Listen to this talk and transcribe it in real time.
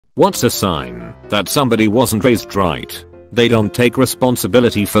What's a sign that somebody wasn't raised right? They don't take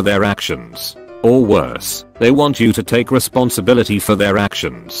responsibility for their actions. Or worse, they want you to take responsibility for their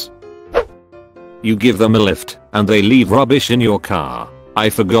actions. You give them a lift, and they leave rubbish in your car. I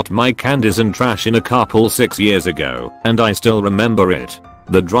forgot my candies and trash in a carpool 6 years ago, and I still remember it.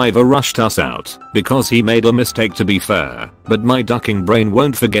 The driver rushed us out, because he made a mistake to be fair, but my ducking brain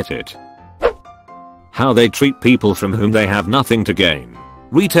won't forget it. How they treat people from whom they have nothing to gain.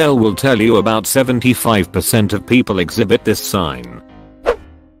 Retail will tell you about 75% of people exhibit this sign.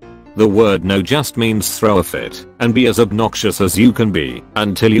 The word no just means throw a fit and be as obnoxious as you can be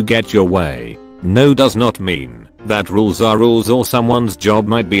until you get your way. No does not mean that rules are rules or someone's job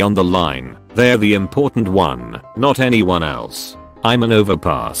might be on the line. They're the important one, not anyone else. I'm an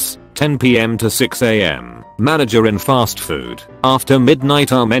overpass, 10 PM to 6 AM, manager in fast food. After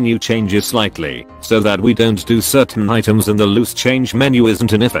midnight our menu changes slightly so that we don't do certain items and the loose change menu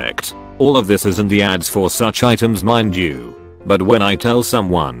isn't in effect. All of this is in the ads for such items, mind you. But when I tell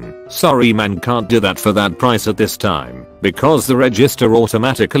someone, sorry man, can't do that for that price at this time, because the register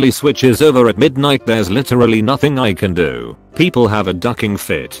automatically switches over at midnight, there's literally nothing I can do. People have a ducking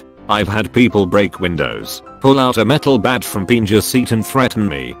fit. I've had people break windows, pull out a metal bat from passenger seat and threaten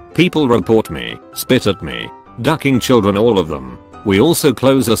me. People report me, spit at me, ducking children, all of them. We also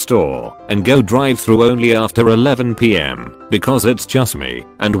close a store and go drive through only after 11 PM because it's just me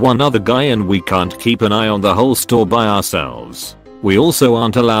and one other guy and we can't keep an eye on the whole store by ourselves. We also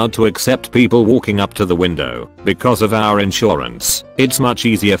aren't allowed to accept people walking up to the window because of our insurance. It's much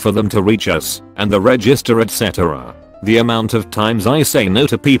easier for them to reach us and the register, etc. The amount of times I say no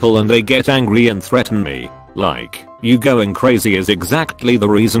to people and they get angry and threaten me, like, you going crazy, is exactly the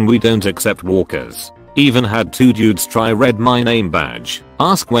reason we don't accept walkers. Even had 2 dudes try read my name badge,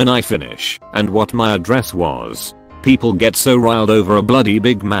 ask when I finish, and what my address was. People get so riled over a bloody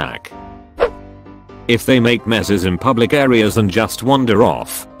Big Mac. If they make messes in public areas and just wander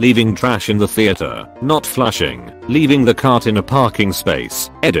off, leaving trash in the theater, not flushing, leaving the cart in a parking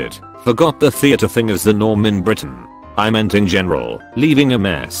space. Edit. Forgot the theater thing is the norm in Britain. I meant in general, leaving a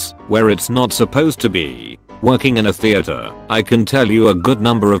mess where it's not supposed to be. Working in a theater, I can tell you a good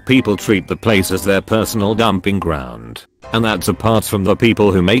number of people treat the place as their personal dumping ground. And that's apart from the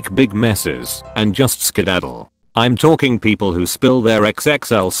people who make big messes and just skedaddle. I'm talking people who spill their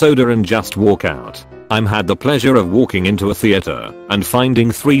XXL soda and just walk out. I've had the pleasure of walking into a theater and finding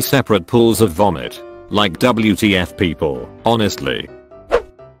 3 separate pools of vomit. Like WTF people, honestly.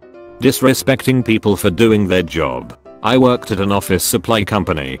 Disrespecting people for doing their job. I worked at an office supply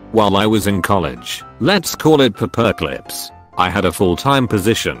company while I was in college. Let's call it Paperclips. I had a full-time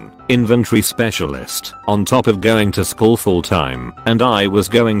position, inventory specialist, on top of going to school full-time, and I was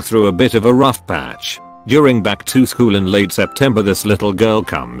going through a bit of a rough patch. During back to school in late September, this little girl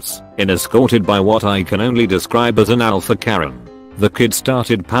comes in escorted by what I can only describe as an alpha Karen. The kid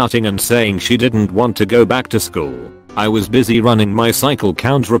started pouting and saying she didn't want to go back to school. I was busy running my cycle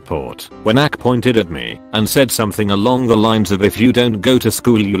count report when AK pointed at me and said something along the lines of, if you don't go to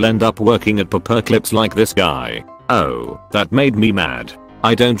school you'll end up working at Paperclips like this guy. Oh, that made me mad.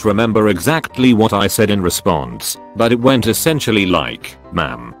 I don't remember exactly what I said in response, but it went essentially like,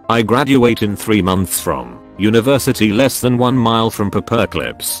 ma'am, I graduate in 3 months from university less than 1 mile from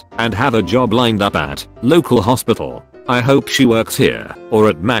Paperclips and have a job lined up at local hospital. I hope she works here or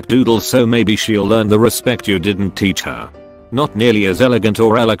at McDoodle's so maybe she'll learn the respect you didn't teach her. Not nearly as elegant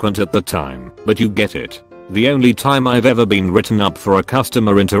or eloquent at the time, but you get it. The only time I've ever been written up for a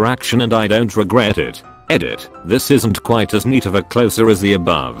customer interaction and I don't regret it. Edit. This isn't quite as neat of a closer as the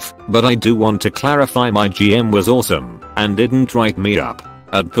above, but I do want to clarify my GM was awesome and didn't write me up.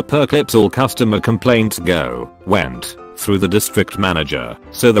 At Paperclips all customer complaints went through the district manager,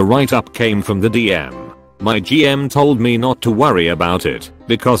 so the write-up came from the DM. My GM told me not to worry about it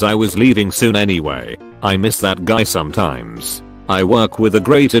because I was leaving soon anyway. I miss that guy sometimes. I work with a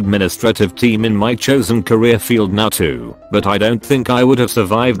great administrative team in my chosen career field now too, but I don't think I would have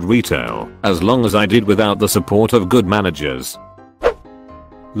survived retail as long as I did without the support of good managers.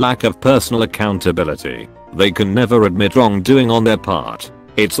 Lack of personal accountability. They can never admit wrongdoing on their part.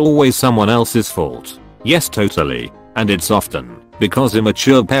 It's always someone else's fault. Yes, totally. And it's often because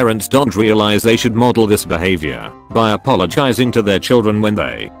immature parents don't realize they should model this behavior by apologizing to their children when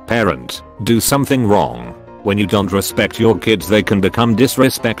they, parent, do something wrong. When you don't respect your kids they can become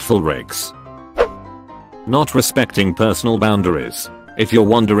disrespectful rigs. Not respecting personal boundaries. If you're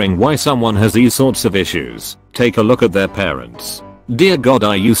wondering why someone has these sorts of issues, take a look at their parents. Dear God,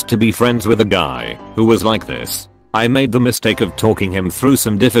 I used to be friends with a guy who was like this. I made the mistake of talking him through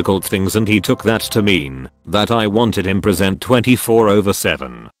some difficult things and he took that to mean that I wanted him present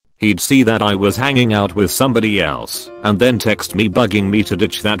 24/7. He'd see that I was hanging out with somebody else and then text me bugging me to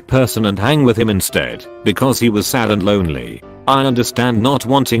ditch that person and hang with him instead because he was sad and lonely. I understand not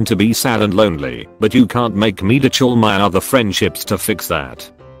wanting to be sad and lonely, but you can't make me ditch all my other friendships to fix that.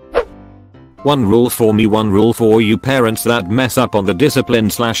 One rule for me, one rule for you parents that mess up on the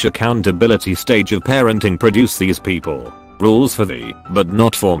discipline/accountability stage of parenting. Produce these people. Rules for thee, but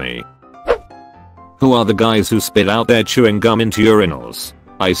not for me. Who are the guys who spit out their chewing gum into urinals?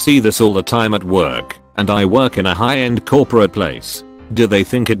 I see this all the time at work, and I work in a high-end corporate place. Do they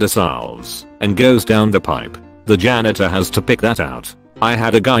think it dissolves and goes down the pipe? The janitor has to pick that out. I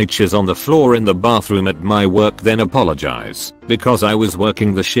had a guy chiz on the floor in the bathroom at my work, then apologize because I was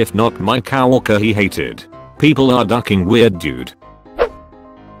working the shift, not my coworker he hated. People are ducking weird, dude.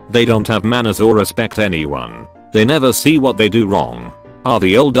 They don't have manners or respect anyone. They never see what they do wrong. Are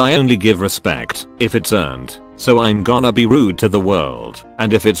the old I only give respect if it's earned, so I'm gonna be rude to the world,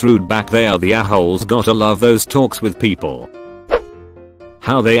 and if it's rude back they are the assholes. Gotta love those talks with people.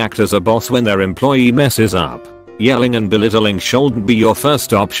 How they act as a boss when their employee messes up. Yelling and belittling shouldn't be your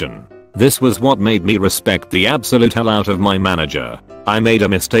first option. This was what made me respect the absolute hell out of my manager. I made a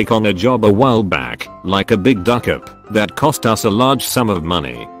mistake on a job a while back, like a big duck up, that cost us a large sum of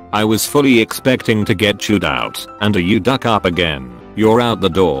money. I was fully expecting to get chewed out, and you duck up again, you're out the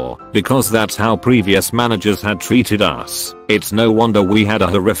door, because that's how previous managers had treated us. It's no wonder we had a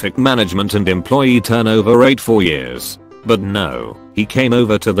horrific management and employee turnover rate for years. But no, he came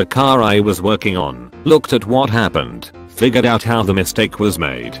over to the car I was working on, looked at what happened, figured out how the mistake was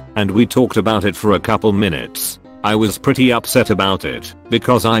made, and we talked about it for a couple minutes. I was pretty upset about it,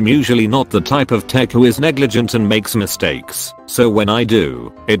 because I'm usually not the type of tech who is negligent and makes mistakes, so when I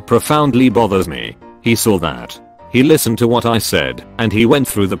do, it profoundly bothers me. He saw that. He listened to what I said, and he went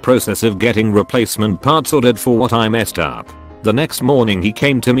through the process of getting replacement parts ordered for what I messed up. The next morning he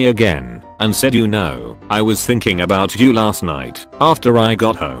came to me again and said, you know, I was thinking about you last night after I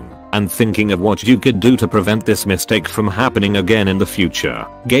got home and thinking of what you could do to prevent this mistake from happening again in the future.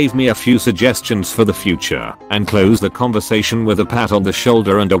 Gave me a few suggestions for the future and closed the conversation with a pat on the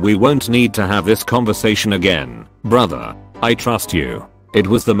shoulder and a we won't need to have this conversation again. Brother, I trust you. It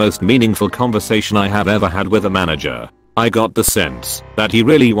was the most meaningful conversation I have ever had with a manager. I got the sense that he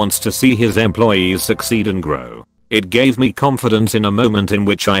really wants to see his employees succeed and grow. It gave me confidence in a moment in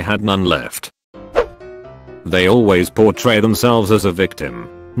which I had none left. They always portray themselves as a victim.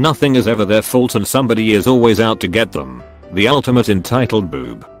 Nothing is ever their fault and somebody is always out to get them. The ultimate entitled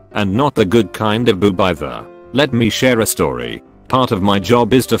boob. And not the good kind of boob either. Let me share a story. Part of my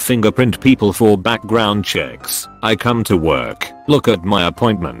job is to fingerprint people for background checks. I come to work, look at my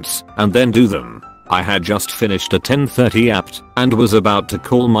appointments, and then do them. I had just finished a 10:30 apt and was about to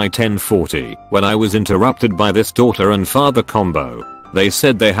call my 10:40 when I was interrupted by this daughter and father combo. They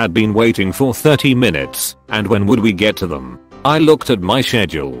said they had been waiting for 30 minutes and when would we get to them? I looked at my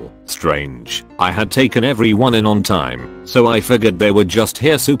schedule. Strange. I had taken everyone in on time, so I figured they were just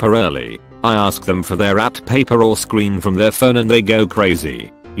here super early. I ask them for their apt paper or screen from their phone and they go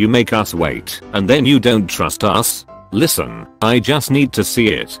crazy. You make us wait and then you don't trust us? Listen, I just need to see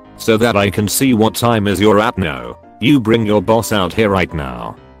it so that I can see what time is your app now. You bring your boss out here right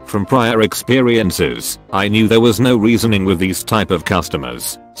now. From prior experiences, I knew there was no reasoning with these type of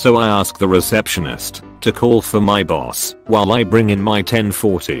customers, so I asked the receptionist to call for my boss while I bring in my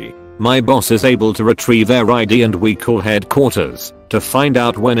 10:40. My boss is able to retrieve their ID and we call headquarters to find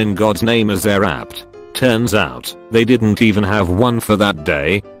out when in God's name is their apt. Turns out, they didn't even have one for that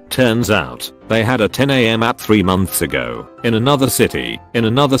day. Turns out, they had a 10 AM app 3 months ago, in another city, in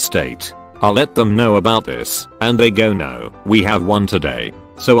another state. I'll let them know about this, and they go no, we have one today.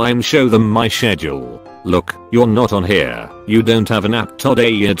 So I'm show them my schedule. Look, you're not on here, you don't have an app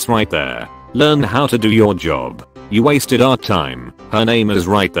today, it's right there. Learn how to do your job. You wasted our time, her name is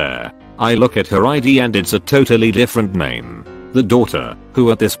right there. I look at her ID and it's a totally different name. The daughter,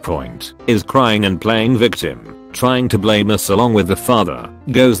 who at this point, is crying and playing victim. Trying to blame us along with the father,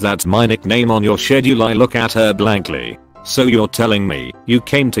 goes that's my nickname on your schedule. I look at her blankly. So you're telling me you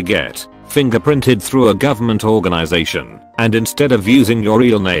came to get fingerprinted through a government organization and instead of using your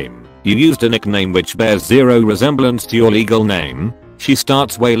real name, you used a nickname which bears zero resemblance to your legal name? She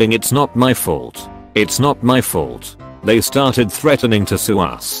starts wailing, it's not my fault. It's not my fault. They started threatening to sue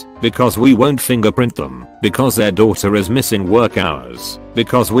us because we won't fingerprint them, because their daughter is missing work hours,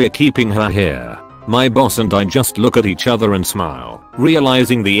 because we're keeping her here. My boss and I just look at each other and smile,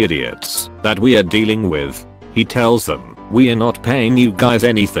 realizing the idiots that we are dealing with. He tells them, we are not paying you guys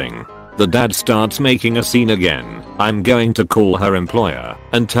anything. The dad starts making a scene again. I'm going to call her employer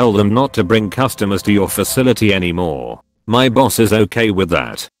and tell them not to bring customers to your facility anymore. My boss is okay with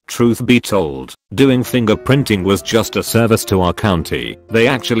that, Truth be told, doing fingerprinting was just a service to our county. They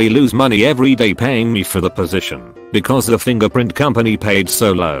actually lose money every day paying me for the position because the fingerprint company paid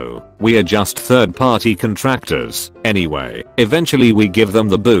so low. We are just third-party contractors. Anyway, eventually we give them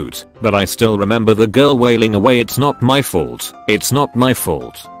the boot, but I still remember the girl wailing away, "It's not my fault. It's not my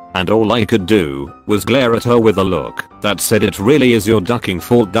fault." And all I could do was glare at her with a look that said, "It really is your ducking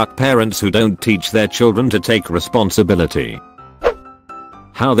fault, duck parents who don't teach their children to take responsibility."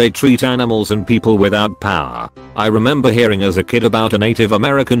 How they treat animals and people without power. I remember hearing as a kid about a Native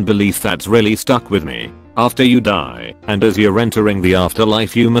American belief that's really stuck with me. After you die, and as you're entering the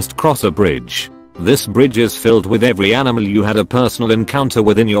afterlife, you must cross a bridge. This bridge is filled with every animal you had a personal encounter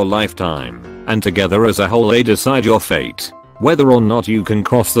with in your lifetime, and together as a whole they decide your fate, whether or not you can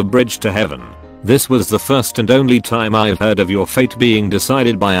cross the bridge to heaven. This was the first and only time I've heard of your fate being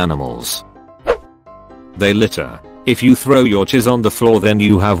decided by animals. They litter. If you throw your cheese on the floor, then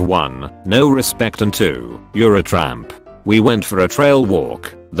you have 1, no respect, and 2, you're a tramp. We went for a trail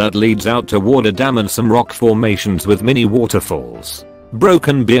walk that leads out toward a dam and some rock formations with mini waterfalls.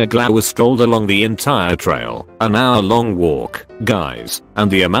 Broken beer glowers strolled along the entire trail, an hour-long walk, guys, and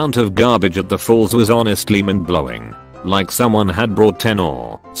the amount of garbage at the falls was honestly mind-blowing. Like someone had brought 10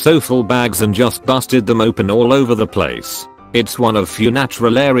 or so full bags and just busted them open all over the place. It's one of few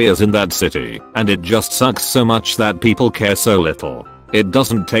natural areas in that city, and it just sucks so much that people care so little. It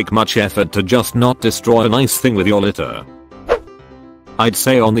doesn't take much effort to just not destroy a nice thing with your litter. I'd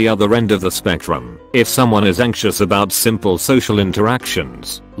say on the other end of the spectrum, if someone is anxious about simple social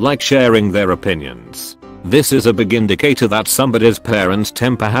interactions, like sharing their opinions, this is a big indicator that somebody's parents'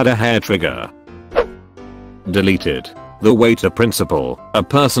 temper had a hair trigger. Deleted. The waiter principle. A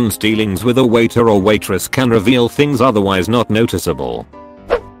person's dealings with a waiter or waitress can reveal things otherwise not noticeable.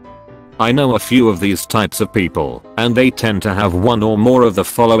 I know a few of these types of people, and they tend to have one or more of the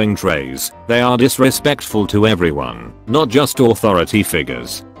following traits. They are disrespectful to everyone, not just authority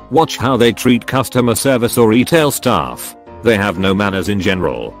figures. Watch how they treat customer service or retail staff. They have no manners in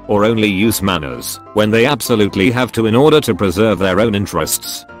general, or only use manners when they absolutely have to in order to preserve their own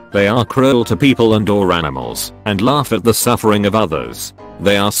interests. They are cruel to people and or animals, and laugh at the suffering of others.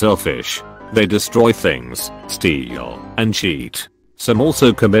 They are selfish. They destroy things, steal, and cheat. Some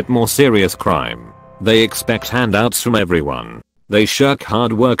also commit more serious crime. They expect handouts from everyone. They shirk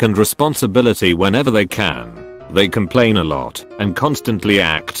hard work and responsibility whenever they can. They complain a lot, and constantly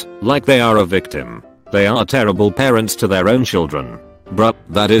act like they are a victim. They are terrible parents to their own children. Bruh,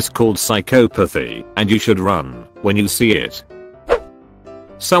 that is called psychopathy, and you should run when you see it.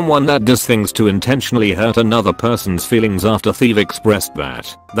 Someone that does things to intentionally hurt another person's feelings after they've expressed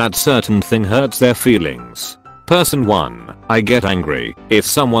that certain thing hurts their feelings. Person 1, I get angry if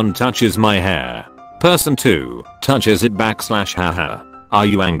someone touches my hair. Person 2, touches it / haha. Are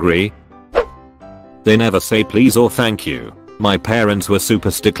you angry? They never say please or thank you. My parents were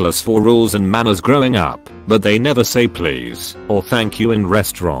super sticklers for rules and manners growing up, but they never say please or thank you in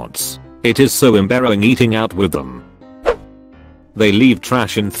restaurants. It is so embarrassing eating out with them. They leave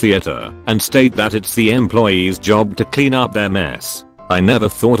trash in theater and state that it's the employee's job to clean up their mess. I never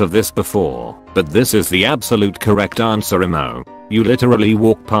thought of this before, but this is the absolute correct answer, Imo. You literally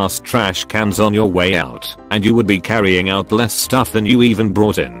walk past trash cans on your way out, and you would be carrying out less stuff than you even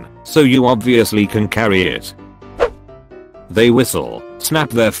brought in, so you obviously can carry it. They whistle, snap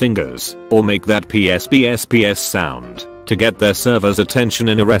their fingers, or make that PSPSPS sound to get their server's attention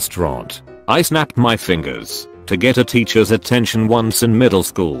in a restaurant. I snapped my fingers to get a teacher's attention once in middle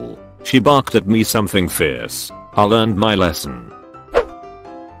school. She barked at me something fierce. I learned my lesson.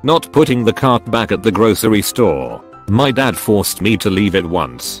 Not putting the cart back at the grocery store. My dad forced me to leave it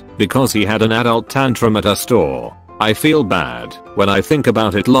once because he had an adult tantrum at a store. I feel bad when I think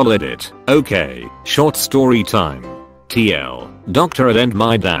about it, lol edit. Okay, short story time. TL, Dr. Ed and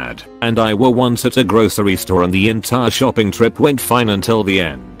my dad and I were once at a grocery store and the entire shopping trip went fine until the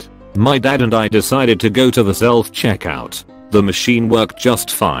end. My dad and I decided to go to the self-checkout. The machine worked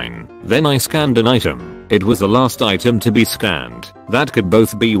just fine. Then I scanned an item. It was the last item to be scanned. That could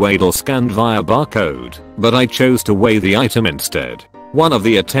both be weighed or scanned via barcode, but I chose to weigh the item instead. One of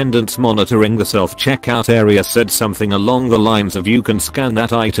the attendants monitoring the self-checkout area said something along the lines of "You can scan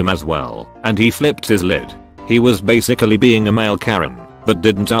that item as well," and he flipped his lid. He was basically being a male Karen, but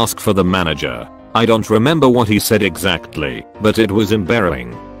didn't ask for the manager. I don't remember what he said exactly, but it was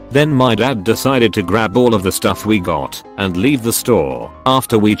embarrassing. Then my dad decided to grab all of the stuff we got and leave the store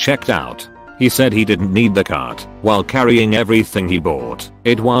after we checked out. He said he didn't need the cart while carrying everything he bought.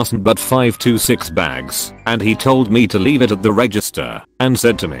 It wasn't but 5 to 6 bags, and he told me to leave it at the register and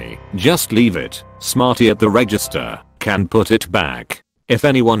said to me, "Just leave it, Smarty at the register can put it back." If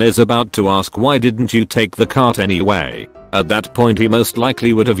anyone is about to ask why didn't you take the cart anyway, at that point he most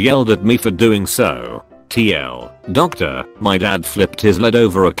likely would have yelled at me for doing so. TL. Doctor, my dad flipped his lid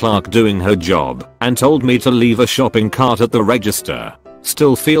over a clerk doing her job and told me to leave a shopping cart at the register.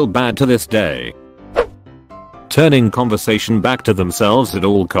 Still feel bad to this day. Turning conversation back to themselves at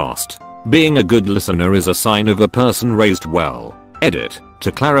all cost. Being a good listener is a sign of a person raised well. Edit.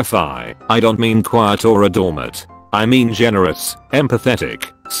 To clarify, I don't mean quiet or a doormat. I mean generous,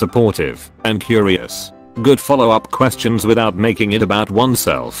 empathetic, supportive, and curious. Good follow-up questions without making it about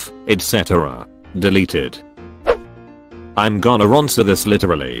oneself, etc. Deleted. I'm gonna answer this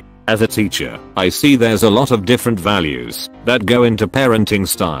literally. As a teacher, I see there's a lot of different values that go into parenting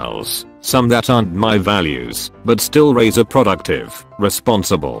styles. Some that aren't my values, but still raise a productive,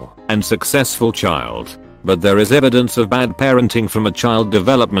 responsible, and successful child. But there is evidence of bad parenting from a child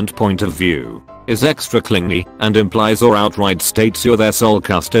development point of view. Is extra clingy and implies or outright states you're their sole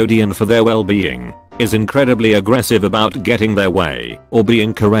custodian for their well-being. Is incredibly aggressive about getting their way or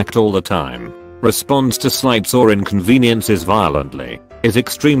being correct all the time. Responds to slights or inconveniences violently. Is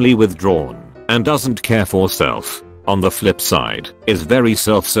extremely withdrawn and doesn't care for self. On the flip side, is very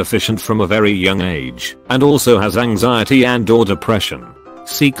self-sufficient from a very young age and also has anxiety and/or depression.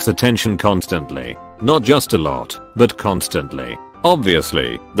 Seeks attention constantly. Not just a lot, but constantly.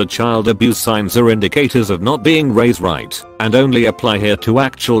 Obviously, the child abuse signs are indicators of not being raised right and only apply here to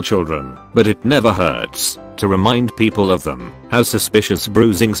actual children, but it never hurts to remind people of them. Has suspicious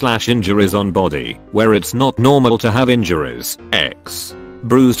bruising/injuries on body where it's not normal to have injuries. X.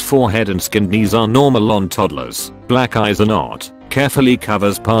 Bruised forehead and skinned knees are normal on toddlers. Black eyes are not. Carefully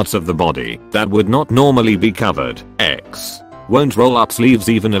covers parts of the body that would not normally be covered. X. Won't roll up sleeves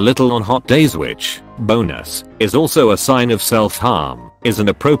even a little on hot days, which, bonus, is also a sign of self-harm. Is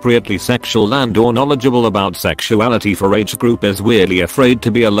inappropriately sexual and/or knowledgeable about sexuality for age group. Is weirdly afraid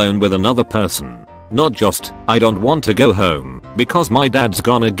to be alone with another person. Not just, I don't want to go home because my dad's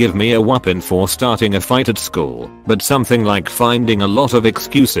gonna give me a whooping for starting a fight at school, but something like finding a lot of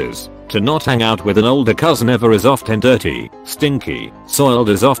excuses to not hang out with an older cousin ever is often dirty, stinky, soiled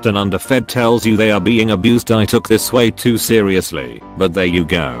is often underfed tells you they are being abused. I took this way too seriously, but there you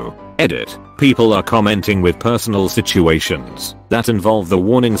go. Edit. People are commenting with personal situations that involve the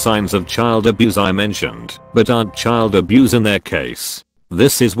warning signs of child abuse I mentioned, but aren't child abuse in their case.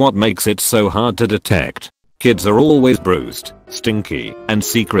 This is what makes it so hard to detect. Kids are always bruised, stinky, and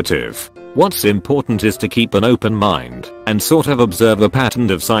secretive. What's important is to keep an open mind and sort of observe a pattern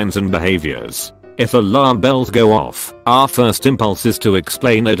of signs and behaviors. If alarm bells go off, our first impulse is to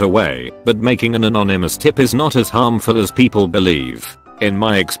explain it away, but making an anonymous tip is not as harmful as people believe. In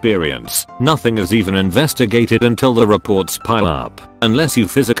my experience, nothing is even investigated until the reports pile up, unless you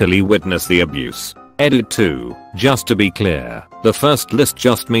physically witness the abuse. Edit 2. Just to be clear, the first list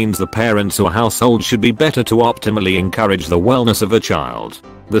just means the parents or household should be better to optimally encourage the wellness of a child.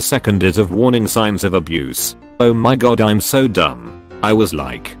 The second is of warning signs of abuse. Oh my god, I'm so dumb. I was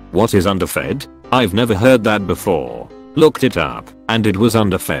like, what is underfed? I've never heard that before. Looked it up, and it was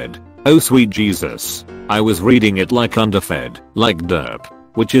underfed. Oh sweet Jesus. I was reading it like underfed, like derp,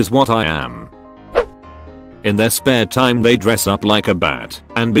 which is what I am. In their spare time they dress up like a bat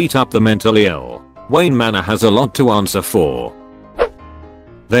and beat up the mentally ill. Wayne Manor has a lot to answer for.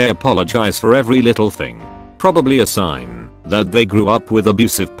 They apologize for every little thing. Probably a sign that they grew up with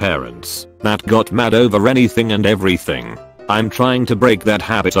abusive parents that got mad over anything and everything. I'm trying to break that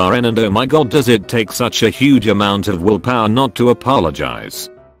habit RN, and oh my god, does it take such a huge amount of willpower not to apologize.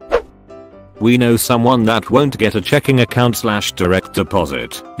 We know someone that won't get a checking account/direct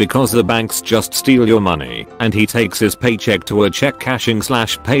deposit because the banks just steal your money and he takes his paycheck to a check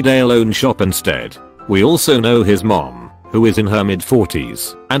cashing/payday loan shop instead. We also know his mom, who is in her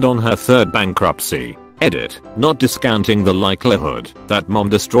mid-40s and on her third bankruptcy. Edit. Not discounting the likelihood that mom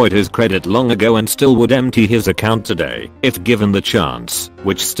destroyed his credit long ago and still would empty his account today if given the chance,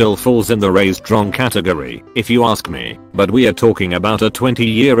 which still falls in the raised wrong category if you ask me, but we are talking about a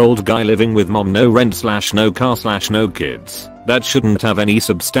 20-year-old guy living with mom, no rent/no car/no kids, that shouldn't have any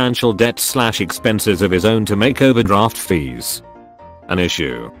substantial debt/expenses of his own to make overdraft fees an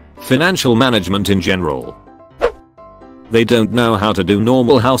issue. Financial management in general. They don't know how to do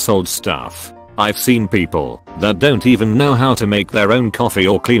normal household stuff. I've seen people that don't even know how to make their own coffee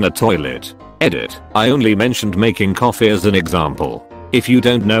or clean a toilet. Edit. I only mentioned making coffee as an example. If you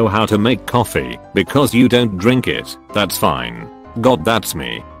don't know how to make coffee because you don't drink it, that's fine. God, that's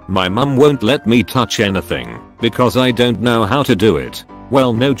me. My mum won't let me touch anything because I don't know how to do it.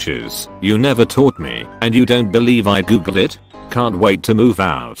 Well, no cheers. You never taught me and you don't believe I googled it? Can't wait to move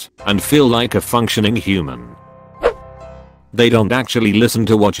out and feel like a functioning human. They don't actually listen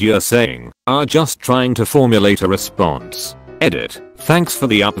to what you're saying, are just trying to formulate a response. Edit. Thanks for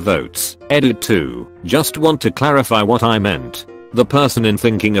the upvotes. Edit 2. Just want to clarify what I meant. The person in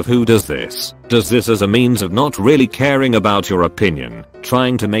thinking of who does this as a means of not really caring about your opinion,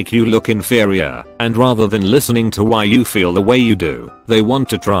 trying to make you look inferior, and rather than listening to why you feel the way you do, they want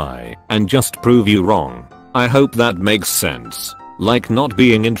to try and just prove you wrong. I hope that makes sense. Like not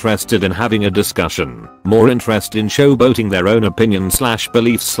being interested in having a discussion, more interest in showboating their own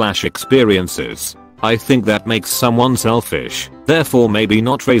opinions/beliefs/experiences. I think that makes someone selfish, therefore maybe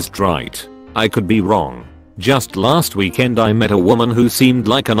not raised right. I could be wrong. Just last weekend I met a woman who seemed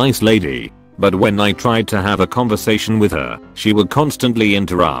like a nice lady, but when I tried to have a conversation with her, she would constantly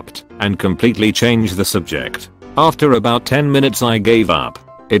interrupt and completely change the subject. After about 10 minutes I gave up.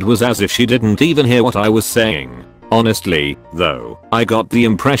 It was as if she didn't even hear what I was saying. Honestly, though, I got the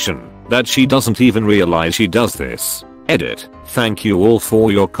impression that she doesn't even realize she does this. Edit. Thank you all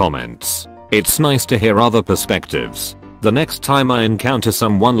for your comments. It's nice to hear other perspectives. The next time I encounter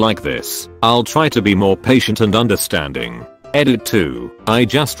someone like this, I'll try to be more patient and understanding. Edit 2. I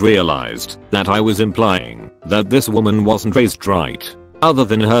just realized that I was implying that this woman wasn't raised right. Other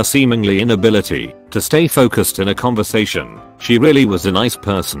than her seemingly inability to stay focused in a conversation, she really was a nice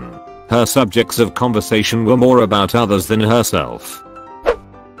person. Her subjects of conversation were more about others than herself.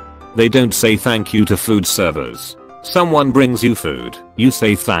 They don't say thank you to food servers. Someone brings you food, you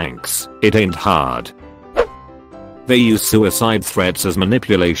say thanks, it ain't hard. They use suicide threats as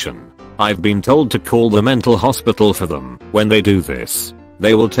manipulation. I've been told to call the mental hospital for them when they do this.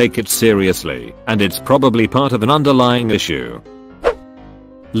 They will take it seriously, and it's probably part of an underlying issue.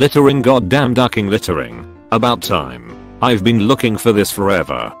 Littering, goddamn ducking littering. About time. I've been looking for this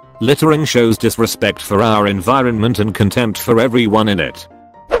forever. Littering shows disrespect for our environment and contempt for everyone in it.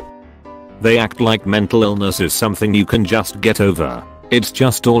 They act like mental illness is something you can just get over. It's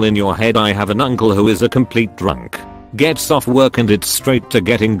just all in your head. I have an uncle who is a complete drunk. Gets off work and it's straight to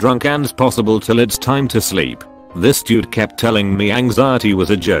getting drunk and possible till it's time to sleep. This dude kept telling me anxiety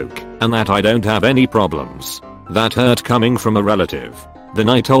was a joke and that I don't have any problems. That hurt coming from a relative. Then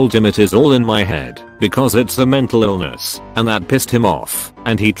I told him it is all in my head because it's a mental illness, and that pissed him off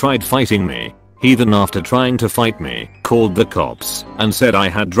and he tried fighting me. Even after trying to fight me, called the cops and said I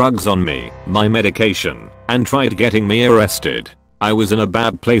had drugs on me, my medication, and tried getting me arrested. I was in a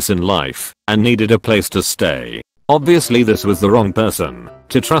bad place in life and needed a place to stay. Obviously this was the wrong person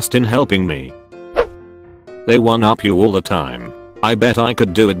to trust in helping me. They one up you all the time. I bet I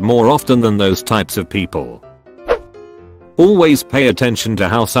could do it more often than those types of people. Always pay attention to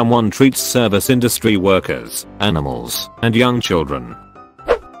how someone treats service industry workers, animals, and young children.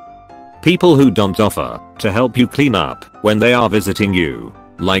 People who don't offer to help you clean up when they are visiting you.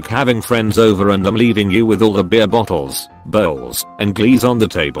 Like having friends over and them leaving you with all the beer bottles, bowls, and glees on the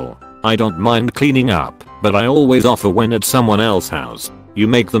table. I don't mind cleaning up, but I always offer when at someone else's house. You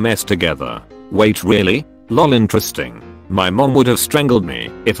make the mess together. Wait, really? Lol, interesting. My mom would have strangled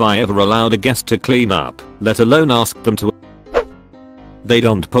me if I ever allowed a guest to clean up, let alone ask them to. They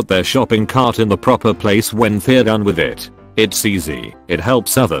don't put their shopping cart in the proper place when they're done with it. It's easy, it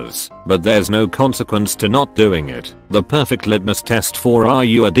helps others, but there's no consequence to not doing it. The perfect litmus test for are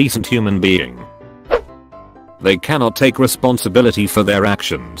you a decent human being? They cannot take responsibility for their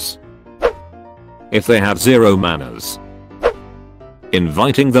actions. If they have zero manners.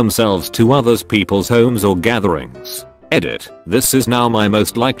 Inviting themselves to others people's homes or gatherings. Edit. This is now my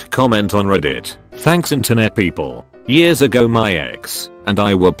most liked comment on Reddit. Thanks internet people. Years ago my ex and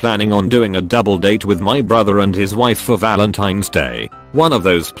I were planning on doing a double date with my brother and his wife for Valentine's Day. One of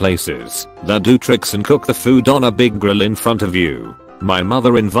those places that do tricks and cook the food on a big grill in front of you. My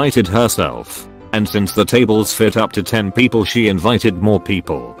mother invited herself, and since the tables fit up to 10 people she invited more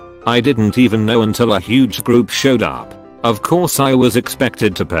people. I didn't even know until a huge group showed up. Of course I was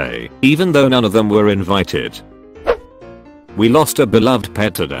expected to pay, even though none of them were invited. We lost a beloved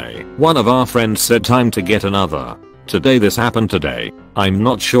pet today. One of our friends said time to get another. Today this happened today. I'm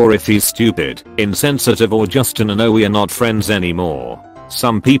not sure if he's stupid, insensitive or just in a no we are not friends anymore.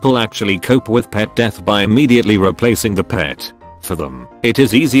 Some people actually cope with pet death by immediately replacing the pet. For them, it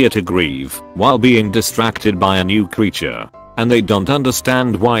is easier to grieve while being distracted by a new creature. And they don't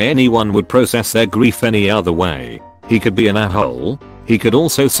understand why anyone would process their grief any other way. He could be an a-hole. He could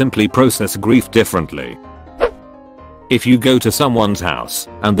also simply process grief differently. If you go to someone's house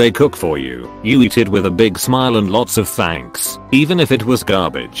and they cook for you, you eat it with a big smile and lots of thanks, even if it was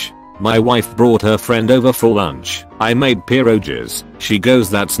garbage. My wife brought her friend over for lunch. I made pierogies. She goes,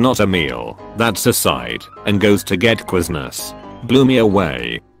 that's not a meal, that's a side, and goes to get Quiznos. Blew me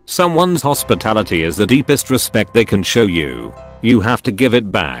away. Someone's hospitality is the deepest respect they can show you. You have to give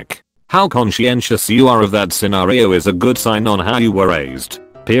it back. How conscientious you are of that scenario is a good sign on how you were raised.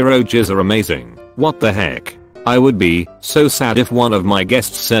 Pierogies are amazing. What the heck? I would be so sad if one of my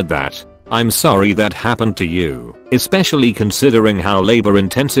guests said that. I'm sorry that happened to you, especially considering how labor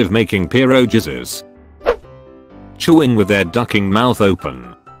intensive making pierogies is. Chewing with their ducking mouth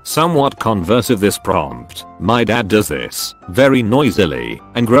open. Somewhat converse of this prompt. My dad does this very noisily,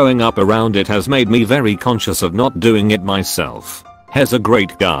 and growing up around it has made me very conscious of not doing it myself. He's a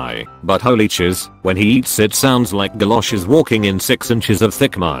great guy, but holy chiz, when he eats it sounds like galoshes walking in 6 inches of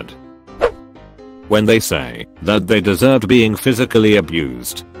thick mud. When they say that they deserved being physically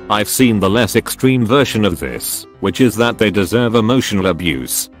abused, I've seen the less extreme version of this, which is that they deserve emotional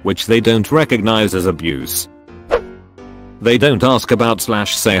abuse, which they don't recognize as abuse. They don't ask about /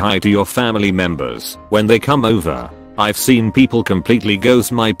 say hi to your family members when they come over. I've seen people completely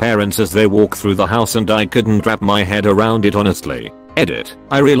ghost my parents as they walk through the house and I couldn't wrap my head around it honestly. Edit.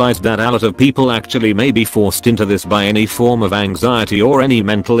 I realized that a lot of people actually may be forced into this by any form of anxiety or any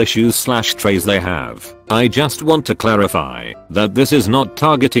mental issues / traits they have. I just want to clarify that this is not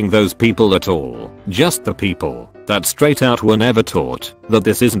targeting those people at all, just the people that straight out were never taught that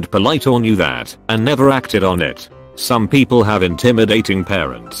this isn't polite or knew that and never acted on it. Some people have intimidating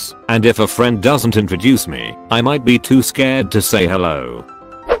parents, and if a friend doesn't introduce me, I might be too scared to say hello.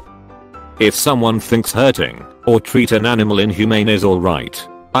 If someone thinks hurting or treat an animal inhumane is alright.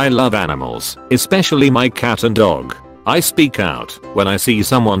 I love animals, especially my cat and dog. I speak out when I see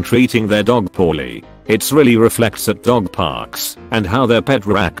someone treating their dog poorly. It really reflects at dog parks and how their pet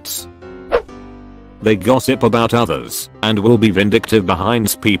reacts. They gossip about others and will be vindictive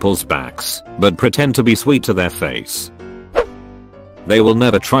behind people's backs, but pretend to be sweet to their face. They will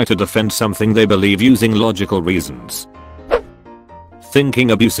never try to defend something they believe using logical reasons.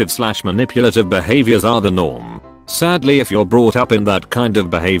 Thinking abusive / manipulative behaviors are the norm. Sadly, if you're brought up in that kind of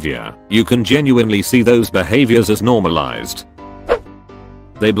behavior, you can genuinely see those behaviors as normalized.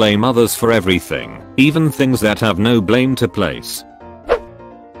 They blame others for everything, even things that have no blame to place.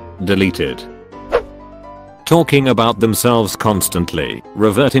 Deleted. Talking about themselves constantly,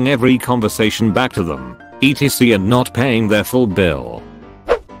 reverting every conversation back to them, etc. and not paying their full bill.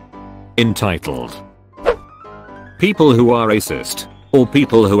 Entitled. People who are racist, or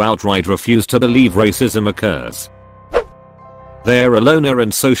people who outright refuse to believe racism occurs. They're a loner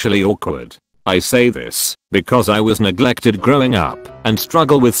and socially awkward. I say this because I was neglected growing up and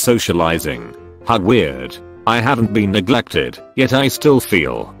struggle with socializing. How weird. I haven't been neglected, yet I still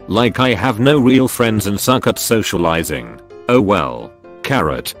feel like I have no real friends and suck at socializing. Oh well.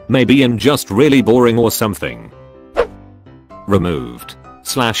 Carrot, maybe I'm just really boring or something. Removed.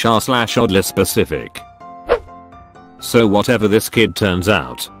 /r/oddly specific. So whatever this kid turns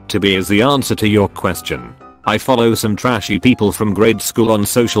out to be is the answer to your question. I follow some trashy people from grade school on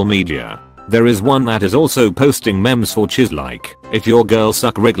social media. There is one that is also posting memes for chiz like, if your girl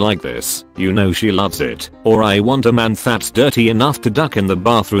suck rig like this, you know she loves it, or I want a man that's dirty enough to duck in the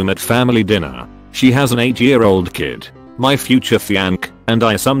bathroom at family dinner. She has an 8-year-old kid, my future fianc, and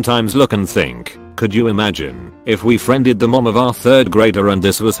I sometimes look and think, could you imagine if we friended the mom of our 3rd grader and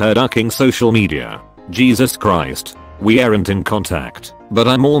this was her ducking social media? Jesus Christ. We aren't in contact, but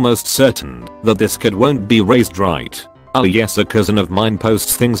I'm almost certain that this kid won't be raised right. Oh yes, a cousin of mine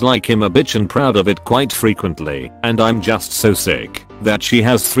posts things like I'm a bitch and proud of it quite frequently, and I'm just so sick that she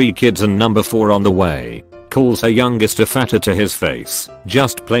has 3 kids and number 4 on the way. Calls her youngest a fatter to his face,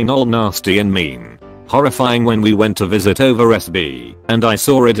 just plain old nasty and mean. Horrifying when we went to visit over SB, and I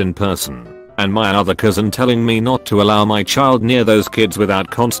saw it in person. And my other cousin telling me not to allow my child near those kids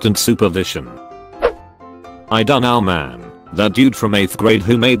without constant supervision. I done our man, that dude from 8th grade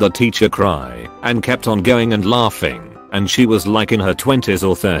who made the teacher cry and kept on going and laughing, and she was like in her 20s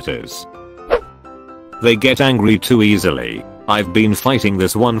or 30s. They get angry too easily. I've been fighting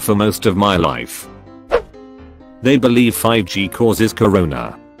this one for most of my life. They believe 5G causes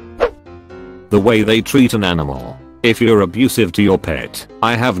corona. The way they treat an animal. If you're abusive to your pet,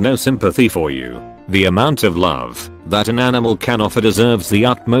 I have no sympathy for you. The amount of love that an animal can offer deserves the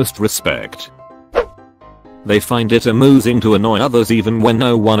utmost respect. They find it amusing to annoy others even when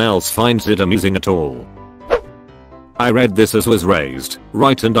no one else finds it amusing at all. I read this as was raised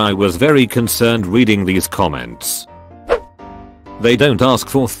right, and I was very concerned reading these comments. They don't ask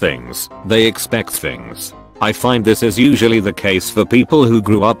for things, they expect things. I find this is usually the case for people who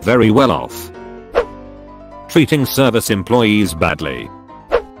grew up very well off. Treating service employees badly.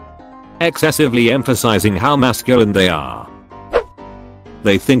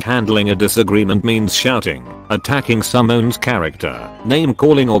 They think handling a disagreement means shouting, attacking someone's character, name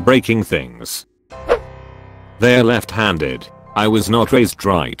calling or breaking things. They're left-handed. I was not raised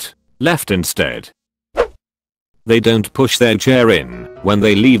right. Left instead. They don't push their chair in when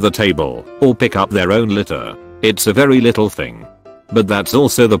they leave the table or pick up their own litter. It's a very little thing. But that's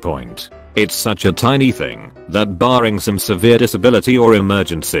also the point. It's such a tiny thing that barring some severe disability or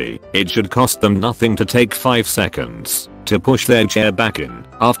emergency, it should cost them nothing to take 5 seconds to push their chair back in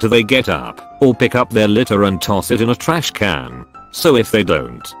after they get up or pick up their litter and toss it in a trash can. So if they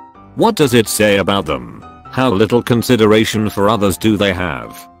don't, what does it say about them? How little consideration for others do they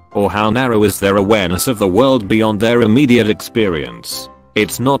have? Or how narrow is their awareness of the world beyond their immediate experience?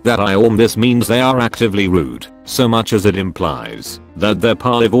 It's not that this means they are actively rude, so much as it implies that their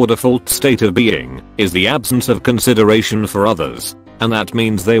passive or default state of being is the absence of consideration for others, and that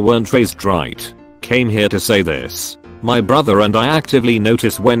means they weren't raised right. Came here to say this. My brother and I actively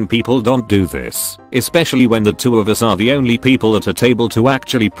notice when people don't do this, especially when the two of us are the only people at a table to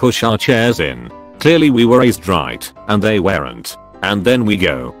actually push our chairs in. Clearly we were raised right, and they weren't. And then we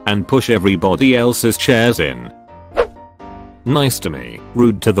go and push everybody else's chairs in. Nice to me,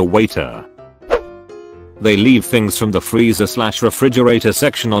 rude to the waiter. They leave things from the freezer/refrigerator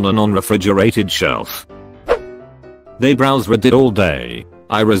section on a non-refrigerated shelf. They browse Reddit all day.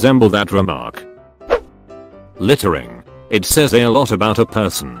 I resemble that remark. Littering. It says a lot about a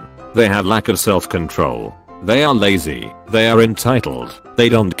person. They have lack of self-control. They are lazy. They are entitled. They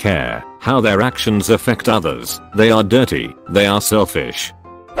don't care how their actions affect others. They are dirty. They are selfish.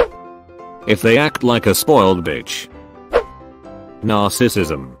 If they act like a spoiled bitch.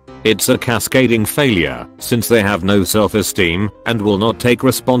 Narcissism. It's a cascading failure since they have no self-esteem and will not take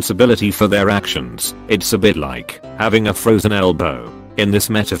responsibility for their actions. It's a bit like having a frozen elbow. In this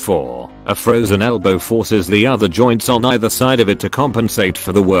metaphor, a frozen elbow forces the other joints on either side of it to compensate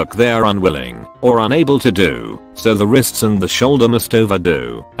for the work they are unwilling or unable to do, so the wrists and the shoulder must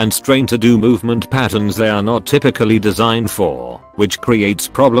overdo and strain to do movement patterns they are not typically designed for, which creates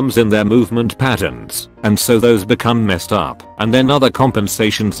problems in their movement patterns, and so those become messed up, and then other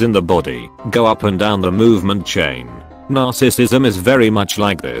compensations in the body go up and down the movement chain. Narcissism is very much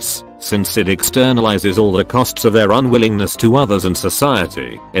like this, since it externalizes all the costs of their unwillingness to others and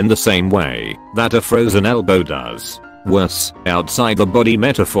society in the same way that a frozen elbow does. Worse, outside the body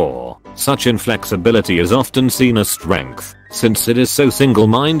metaphor, such inflexibility is often seen as strength, since it is so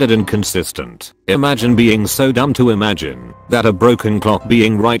single-minded and consistent. Imagine being so dumb to imagine that a broken clock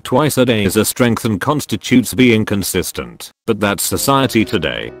being right twice a day is a strength and constitutes being consistent. But that's society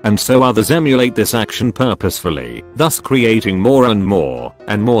today, and so others emulate this action purposefully, thus creating more and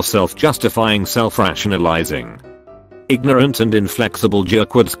more self-justifying self-rationalizing. Ignorant and inflexible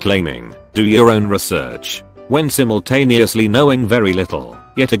jerkwards claiming, do your own research, when simultaneously knowing very little,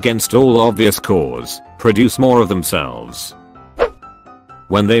 yet against all obvious cause, produce more of themselves.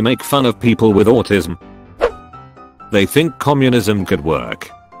 When they make fun of people with autism, they think communism could work.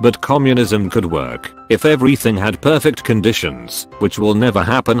 But communism could work if everything had perfect conditions, which will never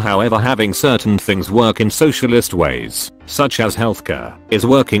happen. However, having certain things work in socialist ways, such as healthcare, is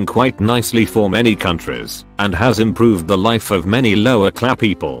working quite nicely for many countries and has improved the life of many lower class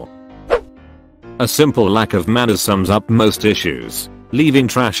people. A simple lack of manners sums up most issues. Leaving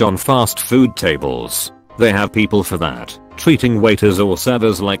trash on fast food tables. They have people for that. Treating waiters or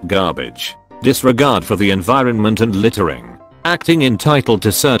servers like garbage. Disregard for the environment and littering. Acting entitled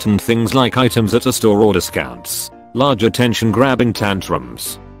to certain things like items at a store or discounts. Large attention grabbing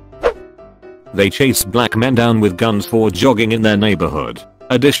tantrums. They chase black men down with guns for jogging in their neighborhood.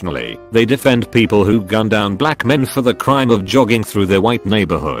 Additionally, they defend people who gun down black men for the crime of jogging through their white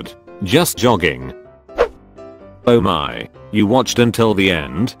neighborhood. Just jogging. Oh my, you watched until the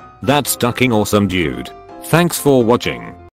end? That's fucking awesome, dude. Thanks for watching.